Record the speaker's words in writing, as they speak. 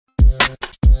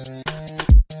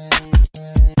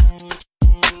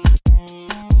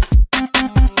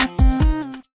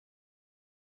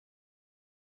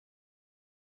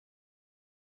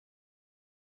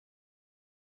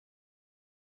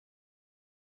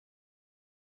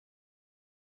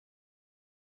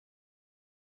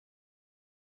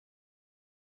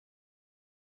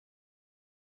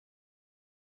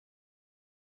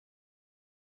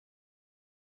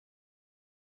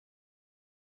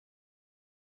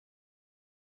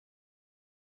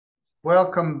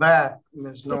Welcome back,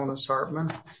 Ms. Nonis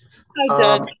Hartman.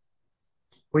 Hi, Judge.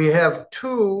 We have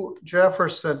two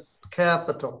Jefferson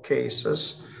Capital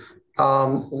cases.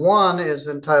 One is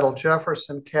entitled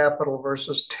Jefferson Capital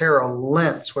versus Tara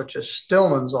Lentz, which is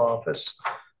Stillman's office.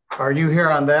 Are you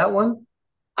here on that one?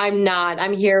 I'm not.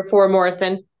 I'm here for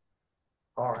Morrison.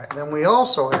 All right. Then we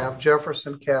also have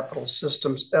Jefferson Capital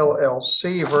Systems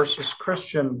LLC versus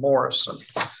Christian Morrison.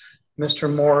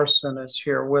 Mr. Morrison is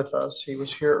here with us. He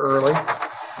was here early.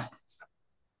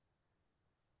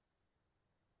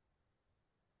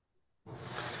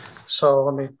 So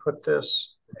let me put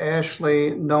this. Ashley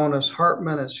Nonis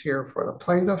Hartman is here for the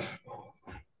plaintiff.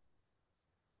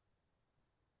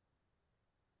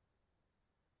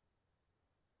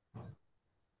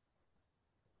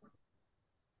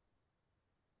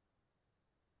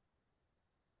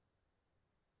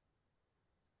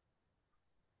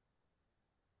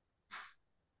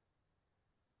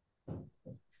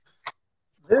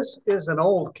 This is an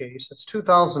old case. It's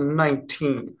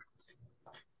 2019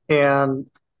 and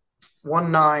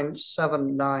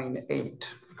 19798.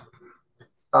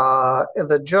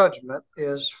 The judgment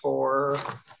is for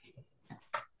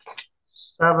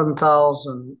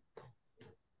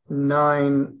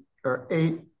 $7,009 or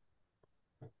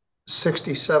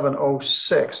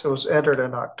 $867.06. It was entered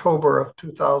in October of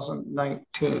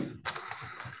 2019.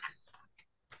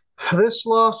 This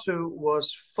lawsuit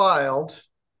was filed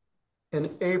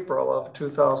in April of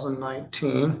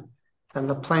 2019, and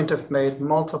the plaintiff made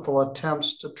multiple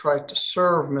attempts to try to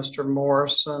serve Mr.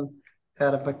 Morrison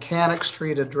at a Mechanic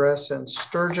Street address in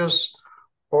Sturgis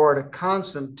or at a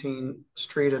Constantine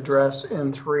Street address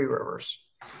in Three Rivers.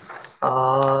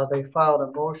 They filed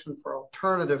a motion for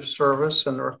alternative service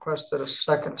and requested a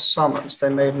second summons. They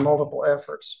made multiple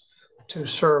efforts to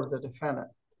serve the defendant.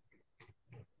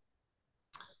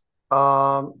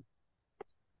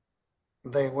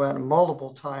 They went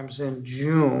multiple times in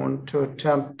June to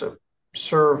attempt to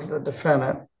serve the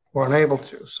defendant, were unable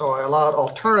to. So I allowed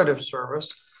alternative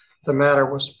service. The matter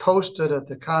was posted at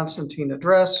the Constantine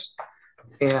address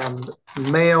and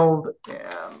mailed,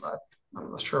 and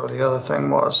I'm not sure what the other thing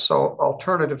was. So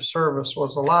alternative service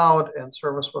was allowed and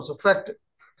service was effective.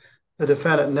 The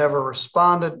defendant never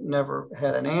responded, never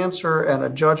had an answer, and a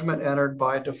judgment entered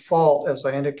by default, as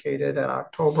I indicated, in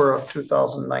October of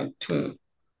 2019.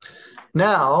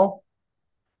 Now,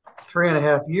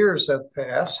 3.5 years have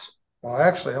passed. Well,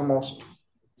 actually, almost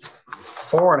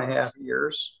 4.5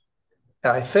 years.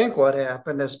 I think what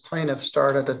happened is plaintiff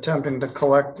started attempting to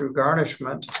collect through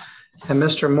garnishment, and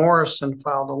Mr. Morrison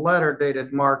filed a letter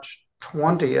dated March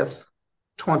 20th,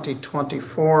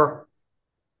 2024,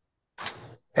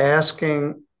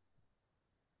 asking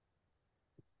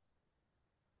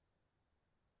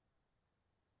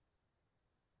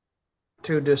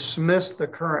to dismiss the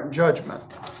current judgment,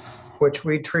 which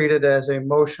we treated as a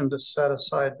motion to set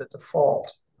aside the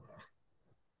default.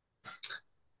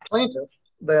 Plaintiff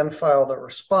then filed a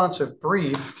responsive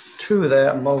brief to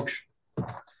that motion.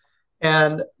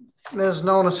 And Ms.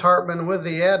 Nonis Hartman, with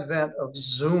the advent of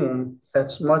Zoom,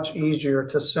 it's much easier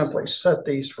to simply set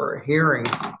these for a hearing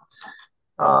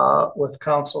with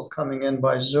counsel coming in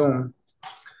by Zoom.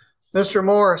 Mr.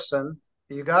 Morrison,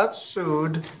 you got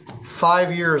sued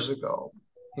 5 years ago.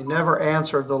 You never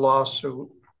answered the lawsuit.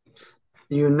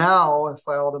 You now have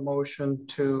filed a motion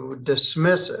to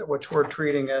dismiss it, which we're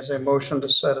treating as a motion to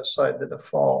set aside the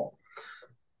default.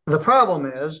 The problem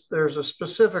is there's a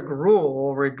specific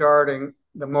rule regarding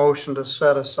the motion to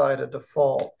set aside a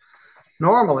default.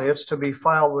 Normally, it's to be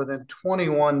filed within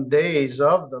 21 days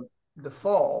of the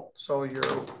default, so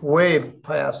you're way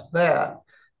past that.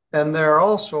 And there are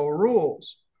also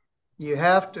rules. You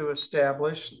have to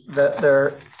establish that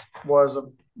there was a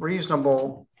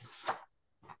reasonable,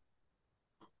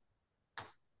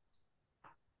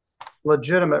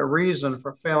 legitimate reason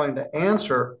for failing to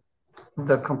answer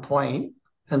the complaint.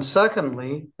 And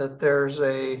secondly, that there's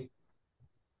a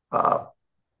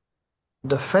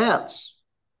defense,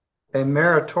 a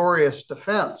meritorious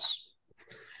defense.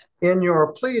 In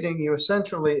your pleading, you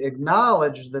essentially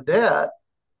acknowledge the debt,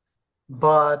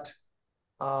 but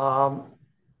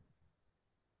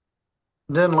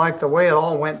didn't like the way it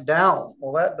all went down.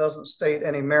 Well, that doesn't state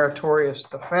any meritorious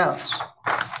defense.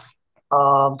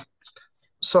 Um,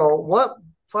 so what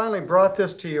finally brought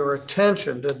this to your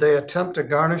attention? Did they attempt to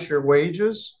garnish your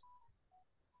wages?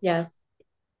 Yes.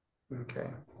 Okay.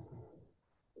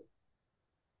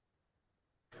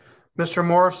 Mr.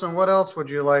 Morrison, what else would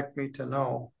you like me to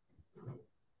know?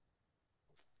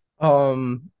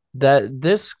 That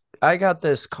this I got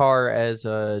this car as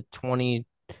a 22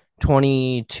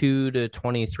 to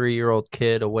 23-year-old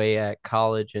kid away at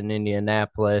college in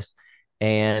Indianapolis,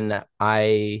 and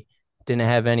I didn't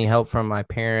have any help from my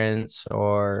parents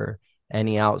or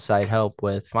any outside help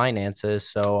with finances,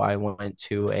 so I went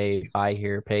to a buy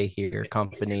here, pay here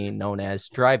company known as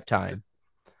Drive Time.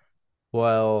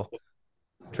 Well,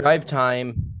 Drive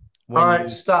Time, All when right, you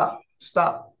stop.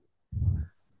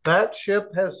 That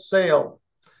ship has sailed.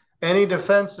 Any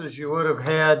defenses you would have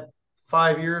had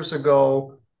 5 years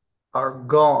ago are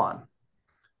gone.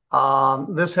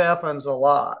 This happens a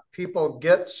lot. People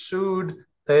get sued.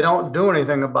 They don't do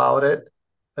anything about it.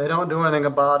 They don't do anything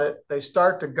about it. They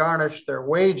start to garnish their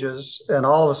wages, and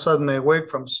all of a sudden they wake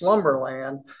from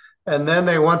slumberland, and then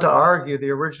they want to argue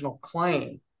the original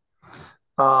claim.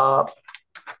 Uh,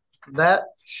 that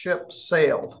ship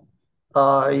sailed.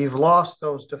 You've lost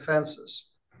those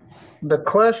defenses. The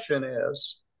question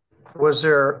is, was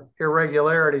there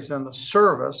irregularities in the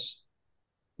service?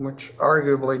 Which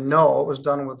arguably no, it was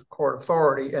done with court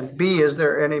authority. And B, is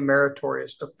there any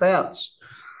meritorious defense?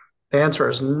 The answer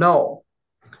is no.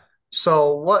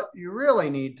 So what you really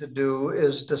need to do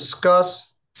is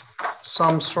discuss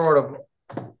some sort of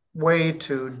way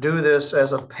to do this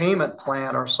as a payment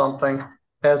plan or something,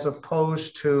 as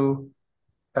opposed to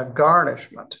a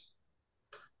garnishment.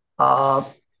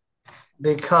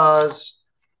 Because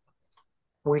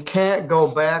we can't go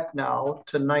back now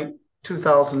to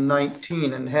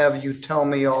 2019 and have you tell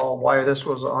me all why this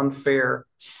was an unfair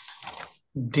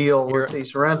deal with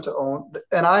these rent to own.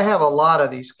 And I have a lot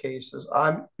of these cases.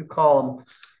 You call them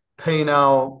pay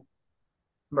now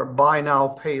or buy now,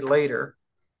 pay later.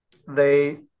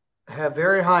 They have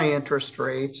very high interest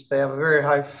rates. They have a very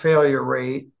high failure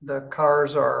rate. The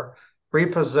cars are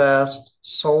repossessed,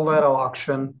 sold at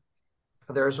auction.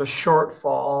 There's a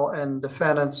shortfall, and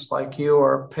defendants like you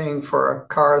are paying for a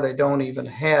car they don't even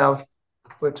have,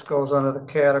 which goes under the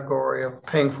category of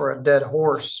paying for a dead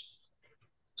horse.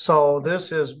 So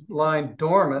this is lying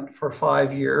dormant for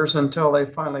 5 years until they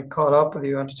finally caught up with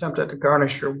you and attempted to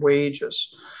garnish your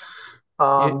wages.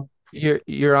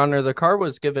 Your Honor, the car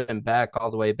was given back all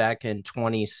the way back in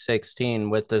 2016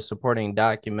 with the supporting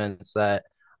documents that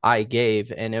I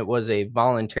gave, and it was a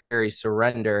voluntary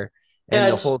surrender.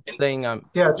 And the whole thing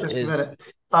just a minute.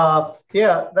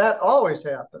 That always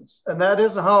happens. And that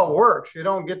isn't how it works. You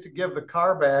don't get to give the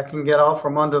car back and get out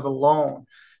from under the loan.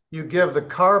 You give the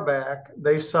car back,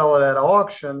 they sell it at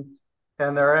auction,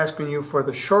 and they're asking you for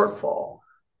the shortfall.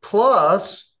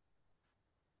 Plus,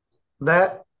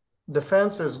 that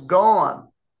defense is gone.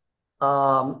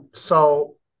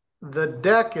 So the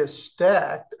deck is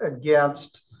stacked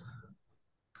against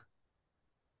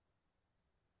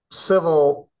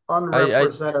civil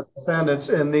unrepresented defendants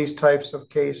in these types of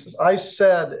cases. I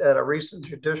said at a recent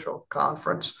judicial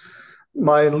conference,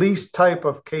 my least type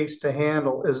of case to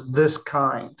handle is this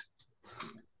kind.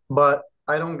 But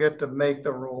I don't get to make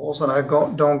the rules, and I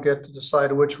don't get to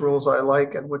decide which rules I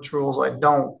like and which rules I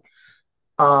don't.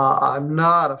 I'm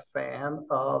not a fan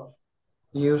of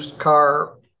used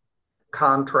car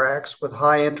contracts with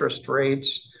high interest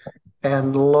rates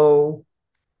and low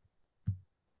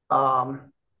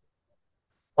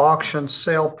auction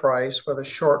sale price with a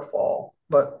shortfall.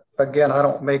 But again, I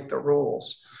don't make the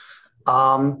rules.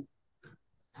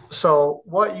 So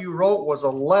what you wrote was a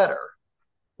letter,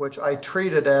 which I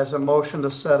treated as a motion to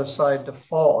set aside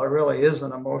default. It really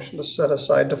isn't a motion to set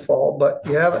aside default, but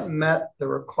you haven't met the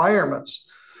requirements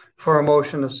for a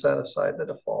motion to set aside the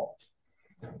default.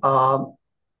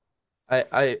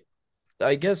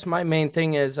 I guess my main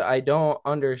thing is I don't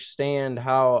understand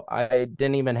how I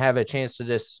didn't even have a chance to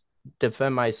just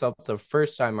defend myself the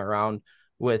first time around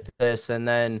with this, and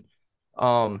then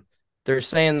they're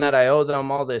saying that I owe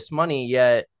them all this money,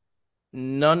 yet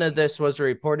none of this was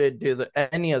reported to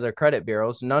any of the credit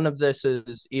bureaus. None of this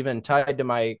is even tied to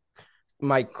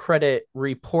my credit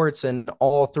reports in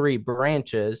all three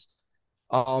branches.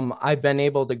 I've been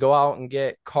able to go out and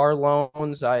get car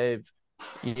loans. I've,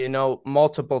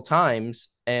 multiple times,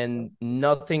 and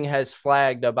nothing has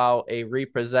flagged about a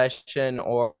repossession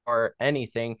or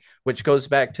anything, which goes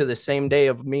back to the same day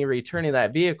of me returning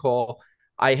that vehicle.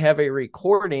 I have a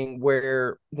recording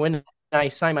where when I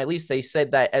signed my lease, they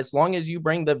said that as long as you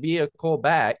bring the vehicle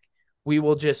back we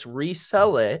will just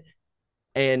resell it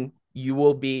and you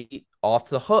will be off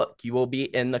the hook. You will be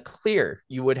in the clear.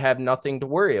 You would have nothing to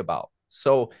worry about.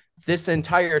 So this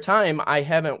entire time, I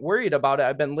haven't worried about it.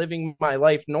 I've been living my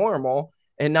life normal.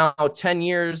 And now 10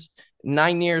 years,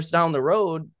 9 years down the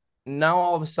road, now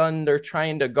all of a sudden they're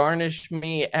trying to garnish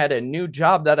me at a new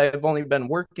job that I've only been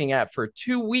working at for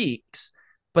 2 weeks,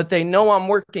 but they know I'm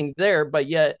working there, but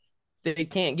yet they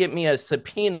can't get me a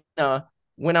subpoena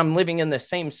when I'm living in the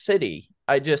same city.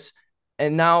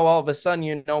 And now all of a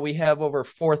sudden, we have over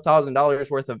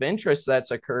 $4,000 worth of interest that's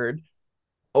occurred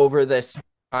over this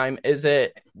time. Is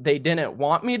it they didn't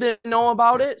want me to know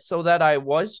about it so that I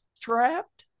was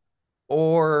trapped?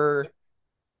 Or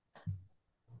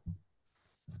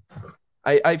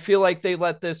I feel like they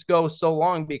let this go so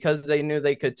long because they knew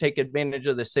they could take advantage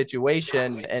of the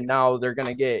situation, and now they're going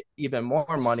to get even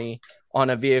more money on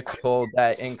a vehicle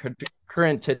that in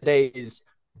current today's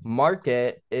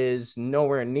market is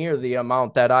nowhere near the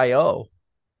amount that I owe.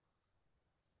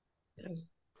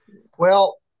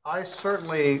 Well, I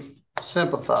certainly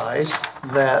sympathize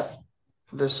that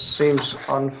this seems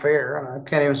unfair, and I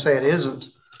can't even say it isn't.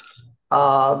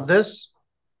 This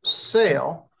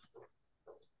sale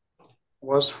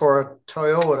was for a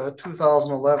Toyota,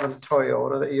 2011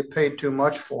 Toyota that you paid too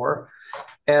much for.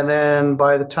 And then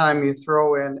by the time you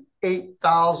throw in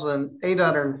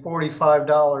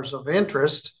 $8,845 of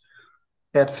interest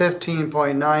at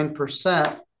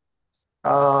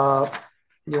 15.9%,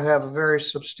 you have a very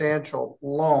substantial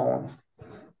loan.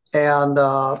 And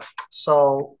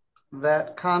so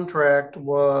that contract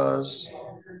was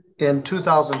in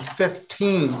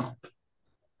 2015.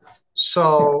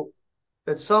 So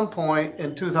at some point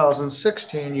in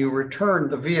 2016, you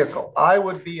returned the vehicle. I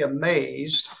would be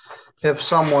amazed if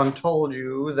someone told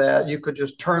you that you could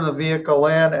just turn the vehicle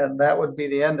in and that would be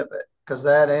the end of it, because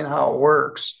that ain't how it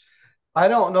works. I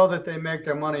don't know that they make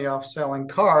their money off selling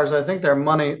cars. I think they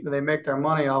make their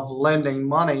money off lending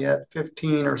money at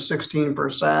 15 or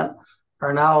 16%,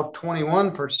 or now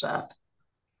 21%.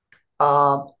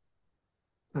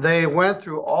 They went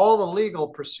through all the legal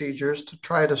procedures to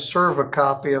try to serve a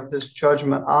copy of this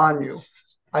judgment on you.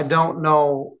 I don't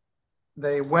know.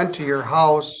 They went to your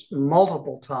house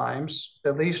multiple times,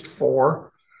 at least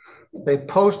 4. They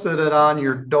posted it on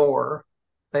your door.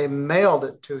 They mailed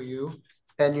it to you,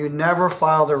 and you never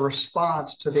filed a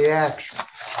response to the action.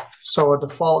 So a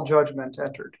default judgment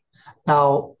entered.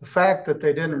 Now, the fact that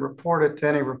they didn't report it to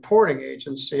any reporting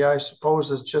agency, I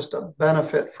suppose, is just a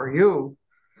benefit for you.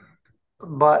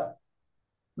 But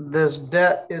this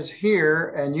debt is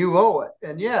here and you owe it.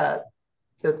 And yet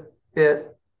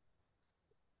it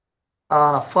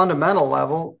on a fundamental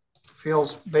level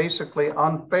feels basically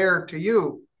unfair to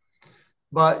you.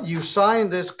 But you signed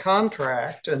this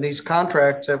contract, and these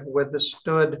contracts have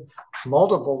withstood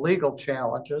multiple legal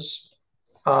challenges.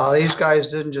 These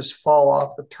guys didn't just fall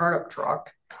off the turnip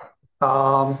truck.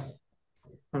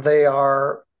 They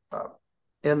are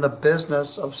in the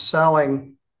business of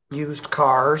selling used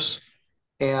cars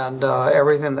and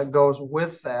everything that goes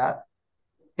with that.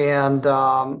 And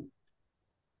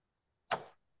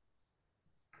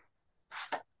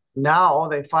now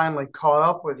they finally caught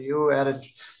up with you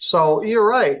so you're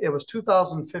right. It was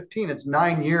 2015. It's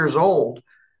 9 years old.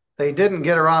 They didn't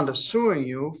get around to suing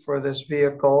you for this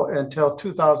vehicle until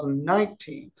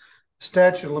 2019.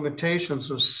 Statute of limitations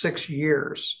was 6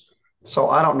 years. So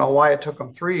I don't know why it took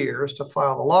them 3 years to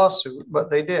file the lawsuit, but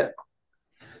they did.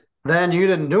 Then you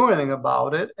didn't do anything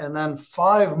about it. And then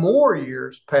 5 more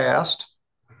years passed.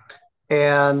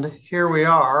 And here we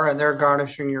are, and they're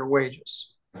garnishing your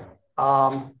wages.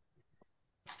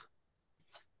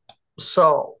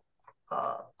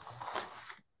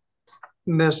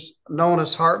 Ms.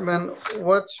 Nonis Hartman,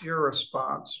 what's your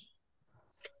response?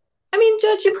 I mean,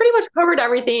 Judge, you pretty much covered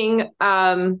everything.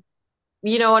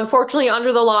 Unfortunately,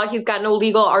 under the law, he's got no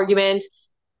legal argument.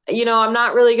 I'm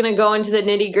not really going to go into the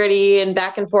nitty gritty and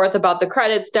back and forth about the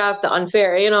credit stuff, the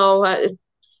unfair,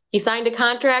 he signed a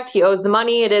contract. He owes the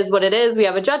money. It is what it is. We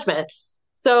have a judgment.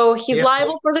 So he's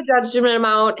liable for the judgment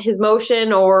amount. His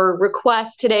motion or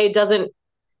request today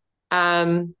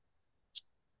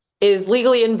is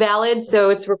legally invalid. So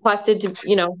it's requested to,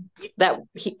 that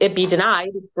it be denied,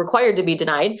 required to be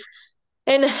denied.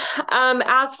 And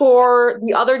as for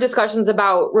the other discussions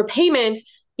about repayment,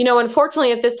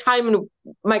 unfortunately at this time when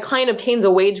my client obtains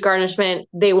a wage garnishment,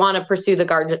 they want to pursue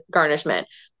the garnishment.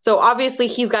 So obviously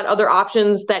he's got other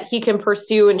options that he can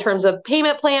pursue in terms of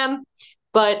payment plan.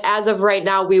 But as of right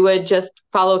now, we would just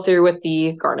follow through with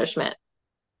the garnishment.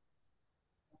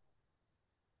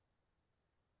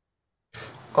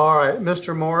 All right,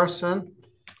 Mr. Morrison,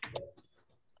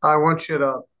 I want you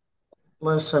to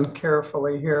listen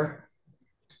carefully here.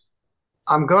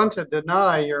 I'm going to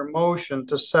deny your motion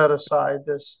to set aside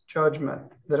this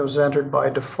judgment that was entered by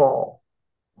default.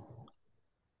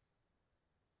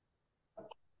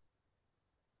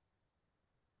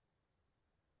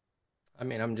 I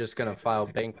mean, I'm just gonna file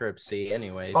bankruptcy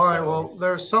anyway. All right, so well,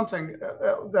 there's something,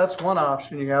 that's one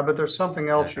option you have, but there's something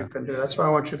else you yeah. can do. That's why I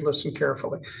want you to listen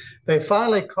carefully. They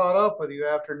finally caught up with you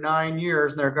after 9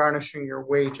 years and they're garnishing your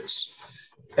wages.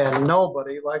 And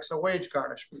nobody likes a wage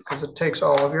garnishment because it takes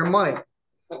all of your money.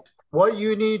 What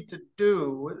you need to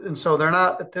do, and so they're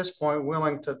not at this point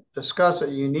willing to discuss it,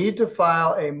 you need to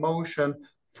file a motion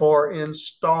for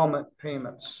installment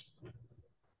payments.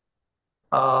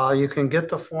 You can get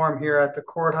the form here at the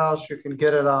courthouse, you can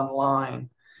get it online.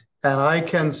 And I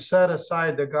can set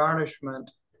aside the garnishment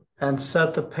and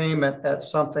set the payment at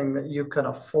something that you can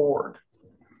afford,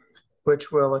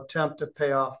 which will attempt to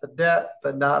pay off the debt,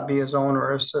 but not be as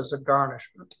onerous as a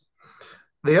garnishment.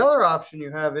 The other option you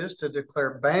have is to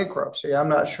declare bankruptcy. I'm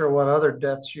not sure what other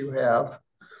debts you have,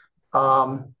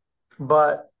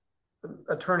 but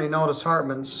Attorney Notice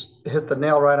Hartman's hit the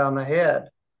nail right on the head.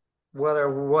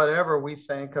 Whatever we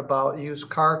think about used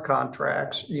car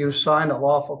contracts, you sign a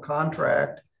lawful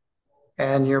contract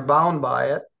and you're bound by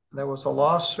it. There was a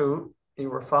lawsuit, you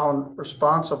were found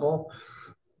responsible,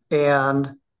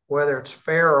 and whether it's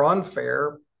fair or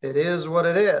unfair, it is what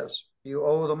it is. You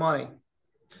owe the money.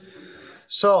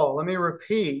 So let me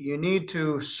repeat, you need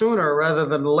to sooner rather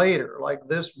than later, like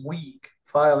this week,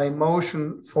 file a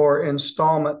motion for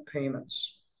installment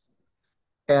payments.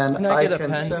 And Can I get a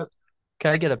can pen? set,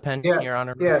 Can I get a pen, yeah, Your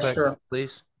Honor, real yeah, quick, sure.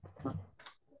 please?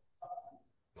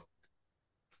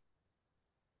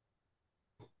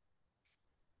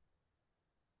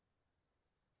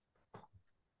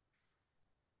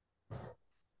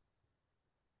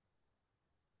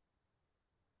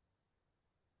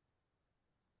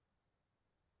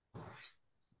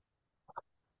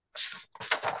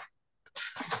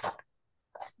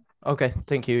 Okay,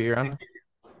 thank you, Your Honor.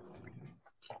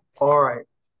 All right.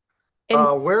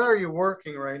 And Where are you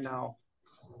working right now?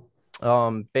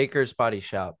 Baker's Body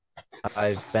Shop.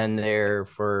 I've been there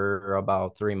for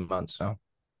about 3 months now.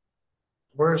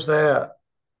 Where's that?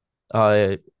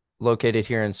 Uh, Located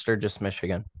here in Sturgis,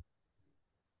 Michigan.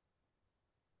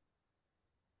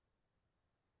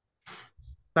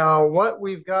 Now, what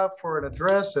we've got for an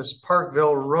address is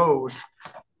Parkville Road.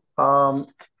 Um,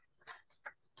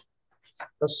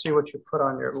 let's see what you put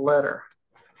on your letter.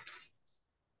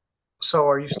 So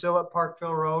are you still at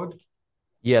Parkville Road?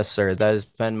 Yes, sir. That has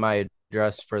been my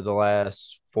address for the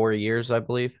last 4 years, I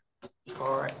believe.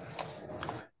 All right.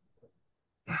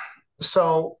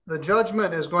 So the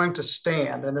judgment is going to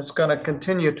stand and it's going to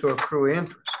continue to accrue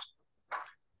interest.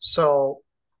 So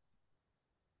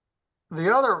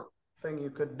the other thing you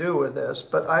could do with this,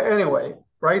 but anyway,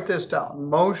 write this down.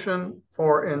 Motion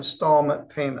for installment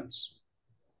payments.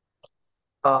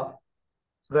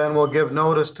 Then we'll give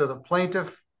notice to the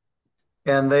plaintiff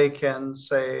and they can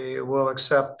say, we'll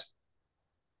accept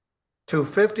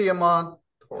 $250 a month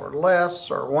or less,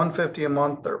 or $150 a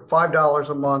month or $5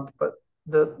 a month. But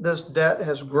this debt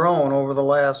has grown over the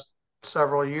last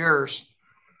several years.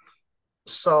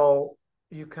 So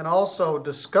you can also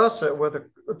discuss it with an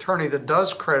attorney that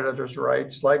does creditors'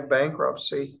 rights, like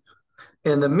bankruptcy.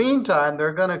 In the meantime,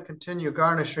 they're going to continue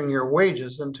garnishing your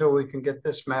wages until we can get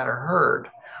this matter heard.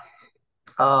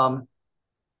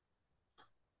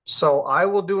 So I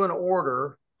will do an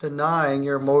order denying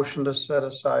your motion to set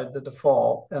aside the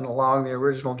default and allowing the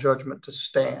original judgment to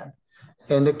stand.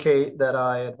 Indicate that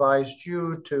I advised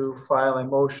you to file a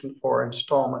motion for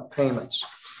installment payments.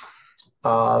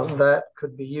 That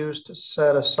could be used to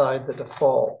set aside the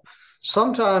default.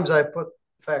 Sometimes in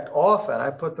fact, often I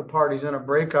put the parties in a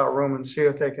breakout room and see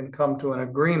if they can come to an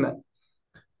agreement.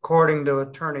 According to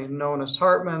Attorney Nonis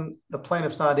Hartman, the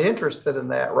plaintiff's not interested in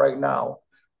that right now.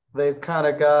 They've kind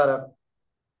of got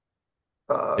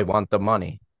They want the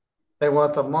money. They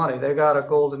want the money. They got a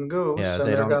golden goose. Yeah, and they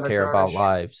they're don't going to care about garnish.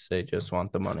 lives. They just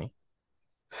want the money.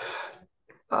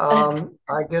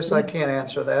 I guess I can't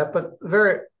answer that, but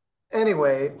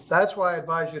anyway, that's why I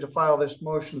advise you to file this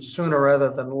motion sooner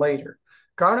rather than later.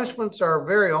 Garnishments are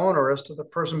very onerous to the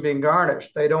person being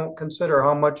garnished. They don't consider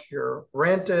how much your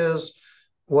rent is,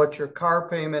 what your car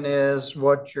payment is,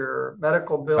 what your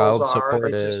medical bills Child are.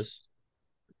 support is.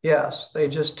 Yes, they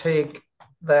just take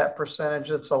that percentage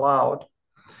that's allowed.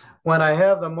 When I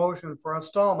have the motion for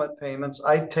installment payments,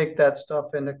 I take that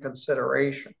stuff into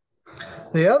consideration.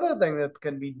 The other thing that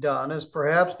can be done is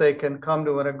perhaps they can come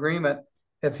to an agreement.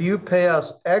 If you pay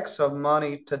us X of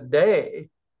money today,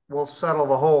 we'll settle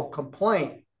the whole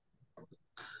complaint.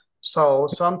 So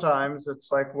sometimes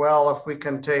it's like, well, if we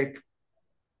can take,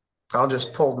 I'll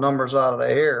just pull numbers out of the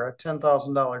air, a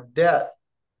 $10,000 debt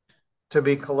to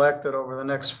be collected over the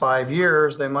next 5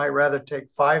 years, they might rather take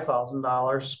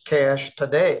 $5,000 cash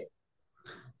today.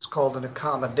 It's called an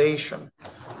accommodation.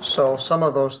 So some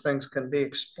of those things can be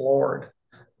explored,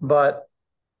 but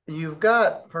you've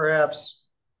got perhaps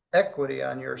equity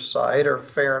on your side, or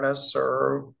fairness,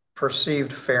 or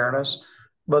perceived fairness,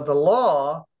 but the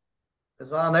law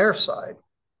is on their side,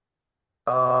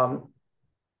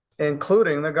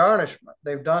 including the garnishment.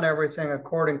 They've done everything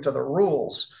according to the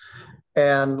rules,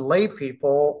 and lay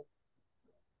people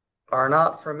are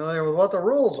not familiar with what the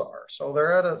rules are. So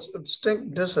they're at a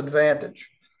distinct disadvantage.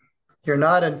 You're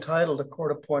not entitled to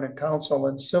court-appointed counsel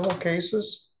in civil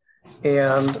cases,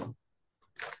 and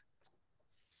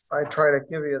I try to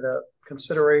give you the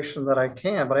consideration that I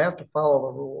can, but I have to follow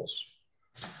the rules.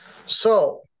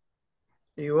 So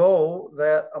you owe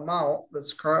that amount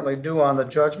that's currently due on the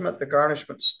judgment. The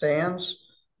garnishment stands.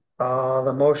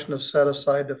 The motion to set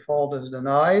aside default is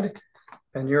denied,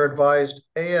 and you're advised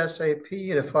ASAP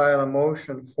to file a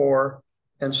motion for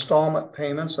installment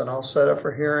payments, and I'll set it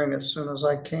for hearing as soon as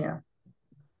I can.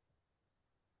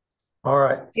 All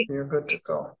right, you're good to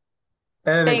go.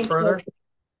 Anything further?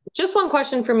 Just one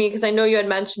question for me, because I know you had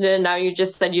mentioned it and now you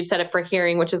just said you'd set it for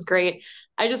hearing, which is great.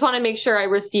 I just want to make sure I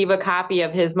receive a copy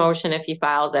of his motion if he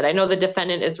files it. I know the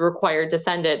defendant is required to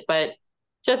send it, but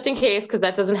just in case, because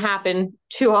that doesn't happen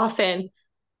too often,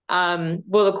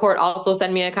 will the court also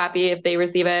send me a copy if they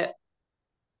receive it?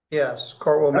 Yes,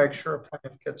 court will make sure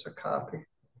plaintiff gets a copy.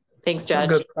 Thanks, Judge.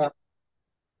 Good point.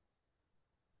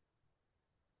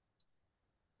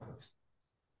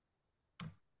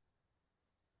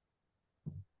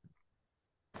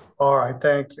 All right,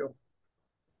 thank you.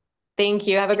 Thank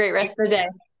you. Have a great rest of the day.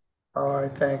 All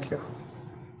right, thank you.